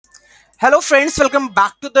Hello friends, welcome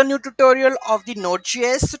back to the new tutorial of the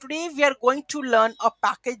Node.js. So today we are going to learn a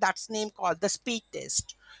package that's named called the speed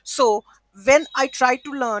test. So when I try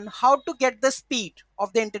to learn how to get the speed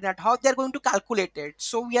of the internet, how they're going to calculate it.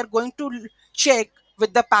 So we are going to check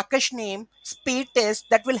with the package name speed test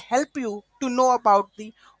that will help you to know about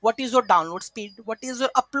the what is your download speed, what is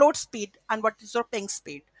your upload speed, and what is your ping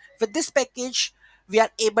speed. With this package, we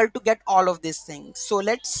are able to get all of these things. So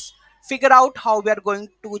let's figure out how we are going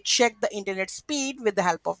to check the internet speed with the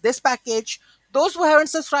help of this package. Those who haven't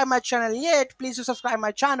subscribed my channel yet, please do subscribe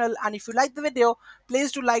my channel, and if you like the video,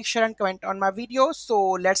 please do like, share and comment on my video.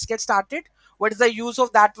 So let's get started. What is the use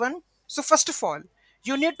of that one? So first of all,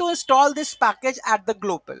 you need to install this package at the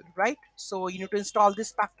global, right? So you need to install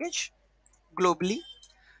this package globally.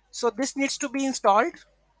 So this needs to be installed.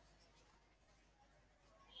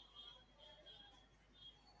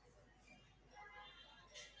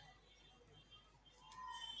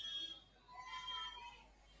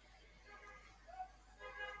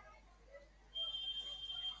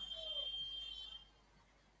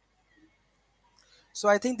 So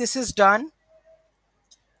I think this is done.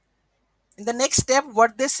 In the next step,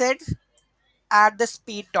 what they said, add the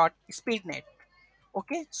speednet.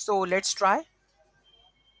 Okay, so let's try.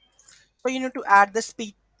 So you need to add the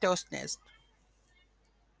speed toast nest.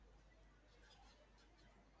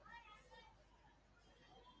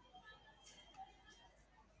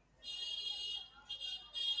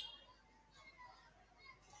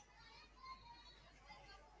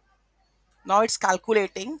 Now it's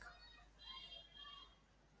calculating.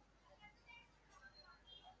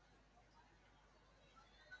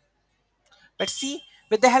 But see,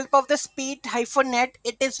 with the help of the speed net,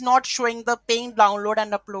 it is not showing the paying download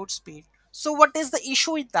and upload speed. So what is the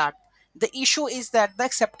issue with that? The issue is that the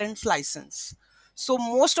acceptance license. So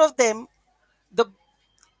most of them, the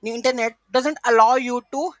internet doesn't allow you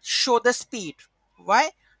to show the speed.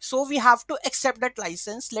 Why? So we have to accept that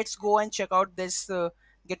license. Let's go and check out this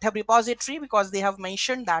GitHub repository because they have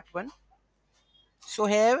mentioned that one. So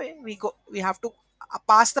here we have to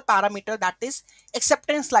pass the parameter that is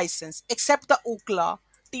acceptance license, accept the UCLA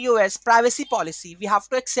TOS privacy policy. We have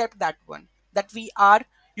to accept that one, that we are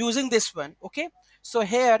using this one. Okay. So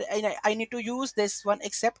here I need to use this one,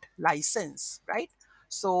 accept license, right?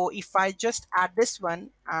 So if I just add this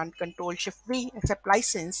one and control shift V, accept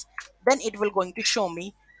license, then it will going to show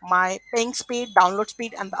me my ping speed, download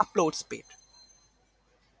speed and the upload speed.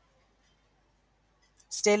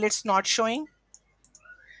 Still it's not showing.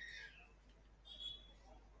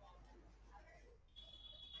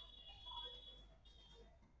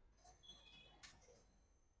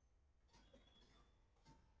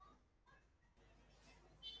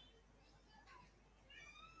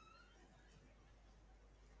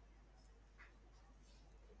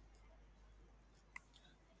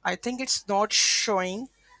 I think it's not showing.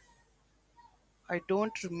 I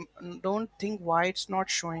don't think why it's not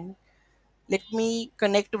showing. Let me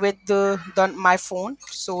connect with my phone.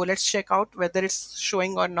 So let's check out whether it's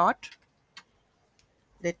showing or not.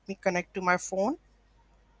 Let me connect to my phone,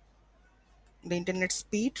 the internet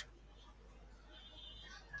speed.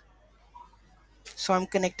 So I'm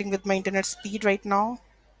connecting with my internet speed right now.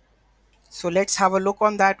 So let's have a look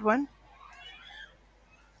on that one.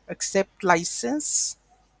 Accept license.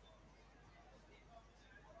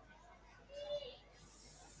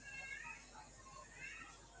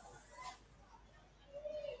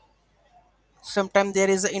 Sometimes there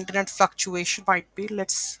is an internet fluctuation might be.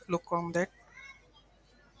 Let's look on that.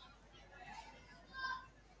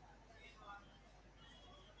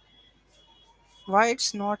 Why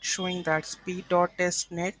it's not showing that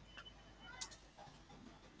speed.testnet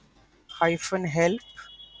hyphen help.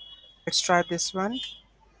 Let's try this one.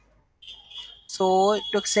 So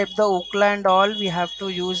to accept the Okla and all, we have to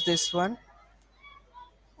use this one.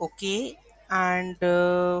 Okay. And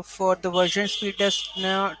for the version speed test,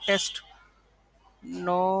 test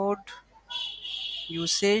node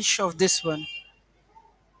usage of this one.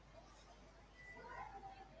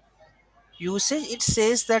 Usage, it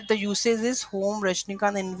says that the usage is home,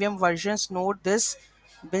 Rajnikant, NVM versions, node this,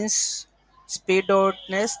 bins,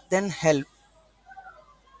 speed.nest, then help.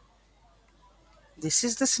 This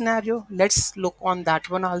is the scenario. Let's look on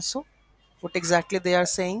that one also. What exactly they are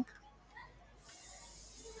saying.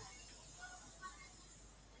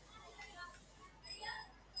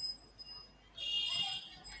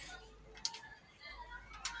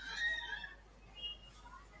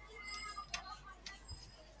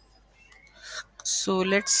 So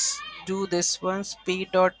let's do this one,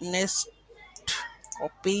 speed.nest,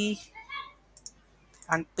 copy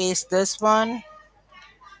and paste this one,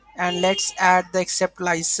 and let's add the accept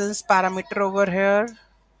license parameter over here.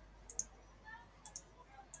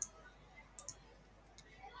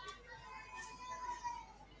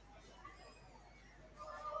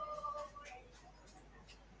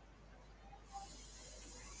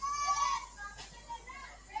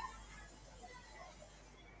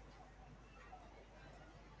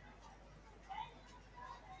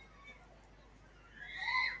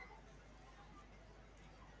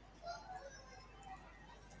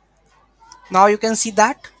 Now you can see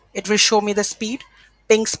that it will show me the speed.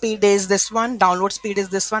 Ping speed is this one, download speed is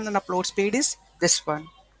this one, and upload speed is this one.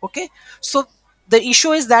 Okay, so the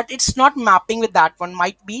issue is that it's not mapping with that one,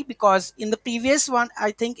 might be because in the previous one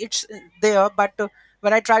I think it's there, but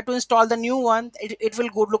when I try to install the new one, it will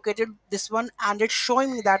go located this one, and it's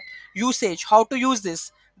showing me that usage, how to use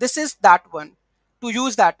this is that one, to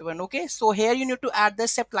use that one. Okay, so here you need to add the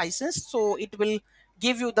SEP license, so it will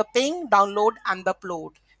give you the ping, download, and the upload.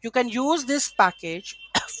 You can use this package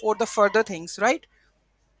for the further things, right?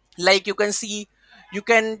 Like you can see, you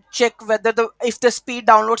can check whether the if the speed,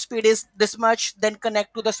 download speed is this much, then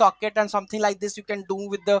connect to the socket and something like this you can do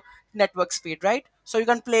with the network speed, right? So you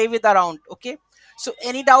can play with around. Okay, so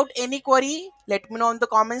any doubt, any query, let me know in the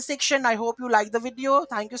comment section. I hope you like the video.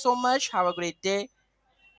 Thank you so much. Have a great day.